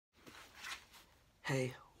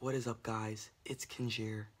Hey, what is up guys? It's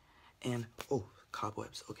Kinjir and oh,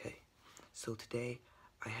 cobwebs, okay. So today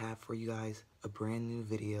I have for you guys a brand new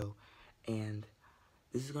video and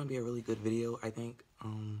this is gonna be a really good video, I think.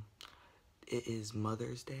 It is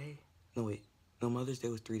Mother's Day. No, Mother's Day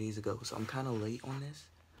was 3 days ago, so I'm kinda late on this,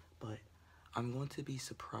 but I'm going to be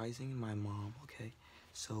surprising my mom, okay?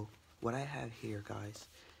 So what I have here, guys,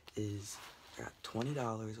 is I got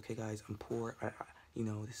 $20, okay guys, I'm poor,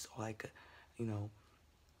 this is all I could,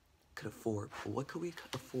 could afford. But what could we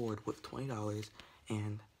afford with $20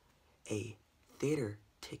 and a theater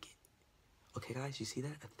ticket? Okay guys, you see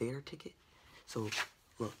that? A theater ticket? So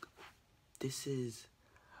look, this is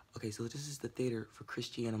the theater for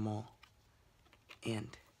Christiana Mall.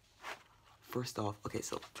 And first off, okay,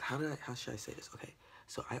 so how should I say this? Okay,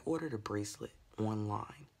 so I ordered a bracelet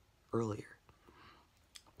online earlier.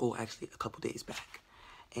 Oh, actually a couple days back.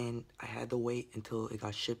 And I had to wait until it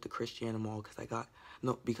got shipped to Christiana Mall because I got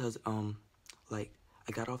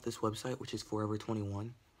off this website, which is Forever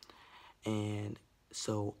 21, and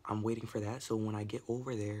so I'm waiting for that. So when we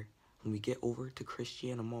get over to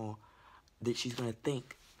Christiana Mall, that she's gonna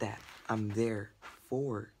think that I'm there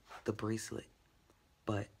for the bracelet,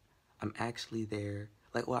 but I'm actually there.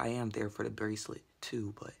 I am there for the bracelet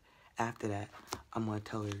too, but after that, I'm gonna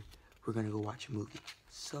tell her we're gonna go watch a movie.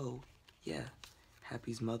 So yeah.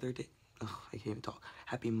 Happy Mother's Day. Oh, I can't even talk.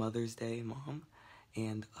 Happy Mother's Day, Mom.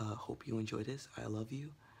 And hope you enjoy this. I love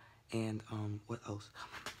you. And what else?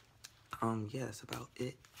 Yeah, that's about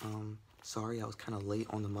it. Sorry I was kind of late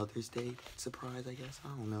on the Mother's Day surprise, I guess. I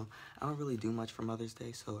don't know. I don't really do much for Mother's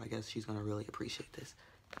Day, so I guess she's gonna really appreciate this.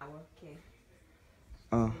 Okay.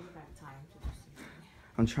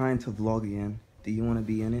 I'm trying to vlog again. Do you want to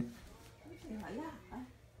be in it? Yeah.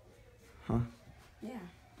 Huh? Yeah.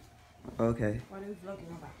 Okay. What are you vlogging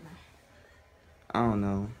about now? I don't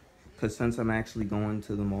know. Because since I'm actually going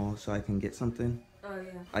to the mall so I can get something, Oh,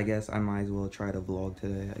 yeah. I guess I might as well try to vlog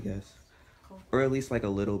today, I guess. Cool. Or at least like a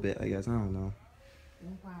little bit, I guess. I don't know.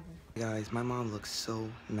 No problem. Guys, my mom looks so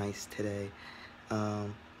nice today.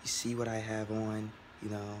 You see what I have on,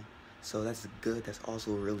 So that's good. That's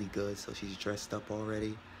also really good. So she's dressed up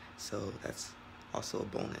already. So that's also a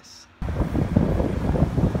bonus.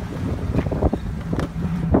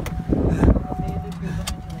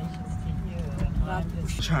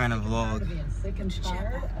 Trying to vlog.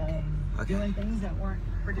 Okay.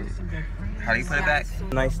 How do you put it back?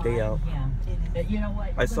 Nice day out.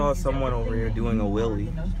 I saw someone over here doing a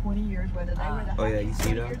wheelie. Oh yeah, you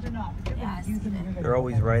see them? Yes. They're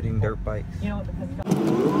always riding dirt bikes.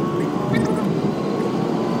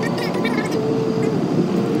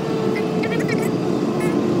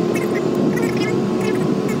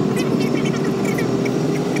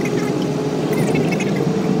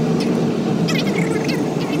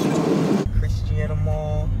 Christiana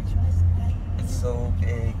Mall. It's so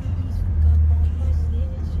big.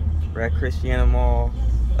 We're at Christiana Mall.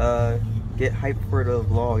 Get hyped for the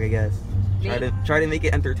vlog, I guess. Try to make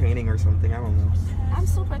it entertaining or something. I don't know. I'm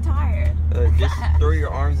super tired. Just throw your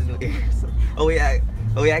arms in the air. Oh yeah.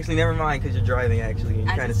 Oh yeah. Actually, never mind, because you're driving. Actually, you're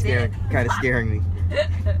kind of scaring me.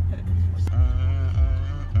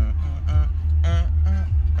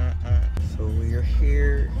 So we're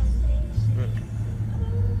here,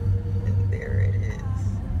 and there it is.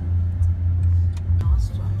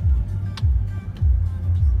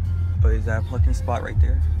 Oh, is that a parking spot right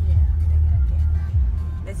there? Yeah, they're gonna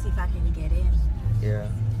get. Let's see if I can get in. Yeah.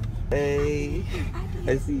 Hey,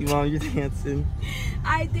 I see you, Mom. You're dancing.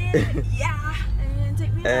 I did. Yeah. And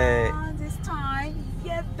take me Hey. down this time.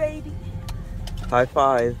 Yeah, baby. High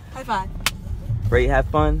five. High five. Ready to have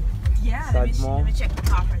fun? Yeah. Side mall. Let me check the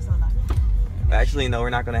car first. Hold on. Actually, no, we're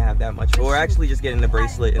not gonna have that much. But we're actually just getting the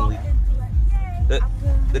bracelet and leaving.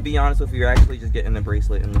 To be honest with you, we're actually just getting the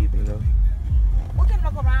bracelet and leaving, though. We can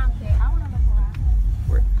look around there. I wanna look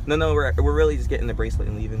around. We're really just getting the bracelet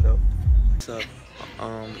and leaving, though. What's up?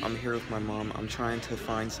 I'm here with my mom. I'm trying to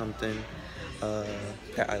find something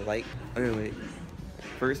that I like. Anyway,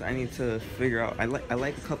 first I need to figure out. I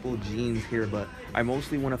like a couple jeans here, but I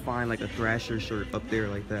mostly want to find like a Thrasher shirt up there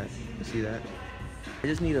like that. You see that? I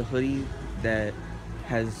just need a hoodie that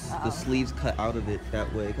has the sleeves cut out of it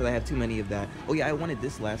that way, because I have too many of that. Oh yeah, I wanted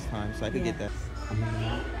this last time, so I could get that. I'm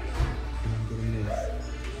getting this.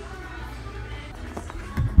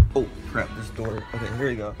 Oh crap, this door. Okay, here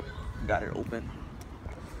we go. Got it open.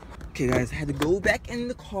 Okay guys, I had to go back in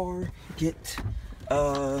the car, get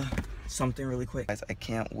something really quick. Guys, I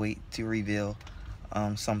can't wait to reveal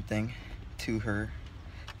something to her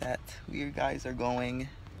that we guys are going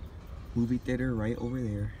movie theater right over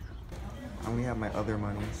there. I only have my other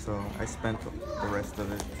money, so I spent the rest of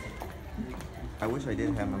it. I wish I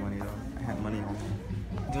did have my money though. I had money on me.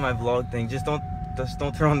 Do my vlog thing. Just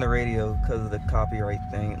don't turn on the radio because of the copyright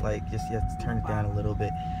thing. Like, just you have to turn it down a little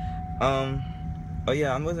bit. Oh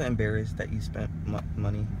yeah, I wasn't embarrassed that you spent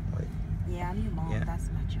money. Like, yeah, I'm your mom. Yeah. That's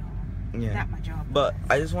my job. Yeah. Not my job. But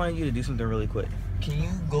I just wanted you to do something really quick. Can you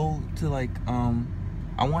go to like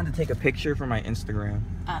I wanted to take a picture for my Instagram.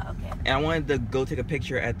 Okay. And I wanted to go take a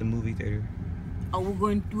picture at the movie theater. Oh, we're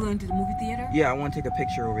going to the movie theater? Yeah, I want to take a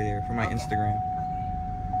picture over there for my Instagram.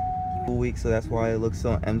 Okay. Full week, so that's why it looks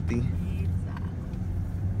so empty.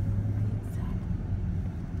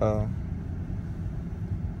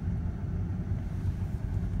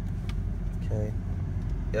 Okay.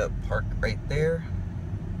 Yep, park right there.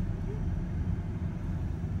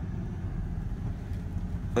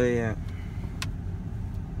 Oh yeah.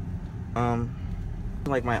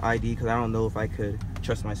 Like my ID, because I don't know if I could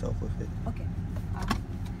trust myself with it. Okay.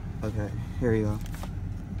 Okay, here you go.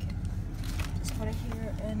 Okay. Just put it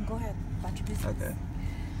here and go ahead. About your business. Okay.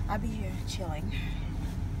 I'll be here chilling.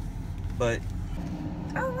 But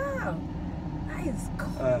Oh wow. That is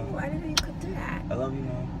cool. I didn't know you could do that. I love you,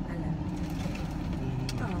 Mom. I love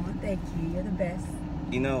you. Oh, thank you. You're the best.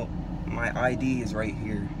 You know, my ID is right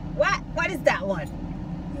here. What? What is that one?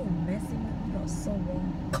 You're messing with me. You're so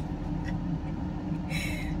wrong.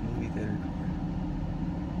 Movie theater card.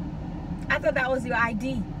 I thought that was your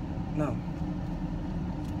ID. No.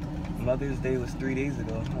 Mother's Day was 3 days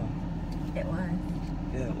ago, huh? It was.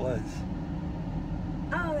 Yeah, it was.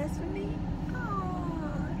 Oh, that's for me.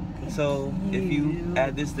 Oh. So if you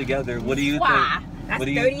add this together, what do you Wow. think? That's what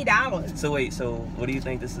do you- $30. So wait, so what do you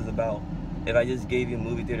think this is about? If I just gave you a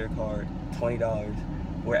movie theater card, $20,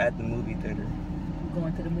 we're at the movie theater,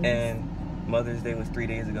 Going to the movies. and Mother's Day was 3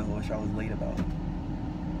 days ago, which I was late about.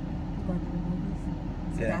 Going to the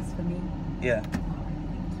movies. So Yeah. that's for me. Yeah, All right, thank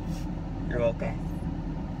you. you're welcome. Best.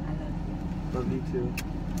 I love Love you. you too.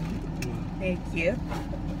 Thank you.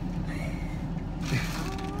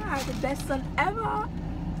 Oh, I'm the best son ever.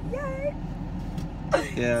 Yay.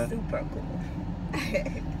 Yeah. Super cool.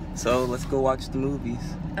 So let's go watch the movies.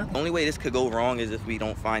 Okay. The only way this could go wrong is if we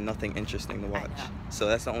don't find nothing interesting to watch. know. So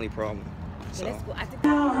that's the only problem. So So let's go. I think.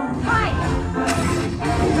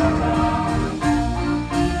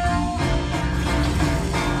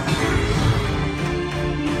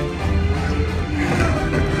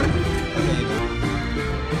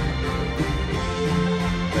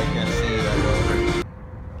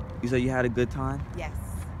 you said you had a good time? Yes.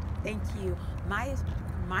 Thank you. My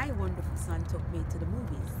wonderful son took me to the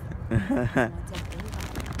movies. I want to tell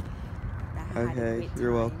everybody that I had a Okay, great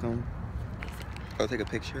you're time. welcome. I'll take a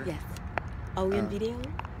picture? Yes. Are we on video?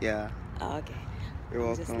 Yeah, Oh, okay. you're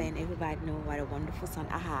I'm just welcome. letting everybody know what a wonderful son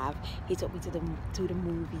I have. He took me to the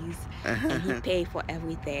movies and he paid for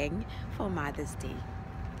everything for Mother's Day.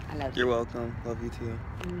 I love you. You're welcome. Love you too.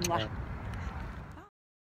 Mwah.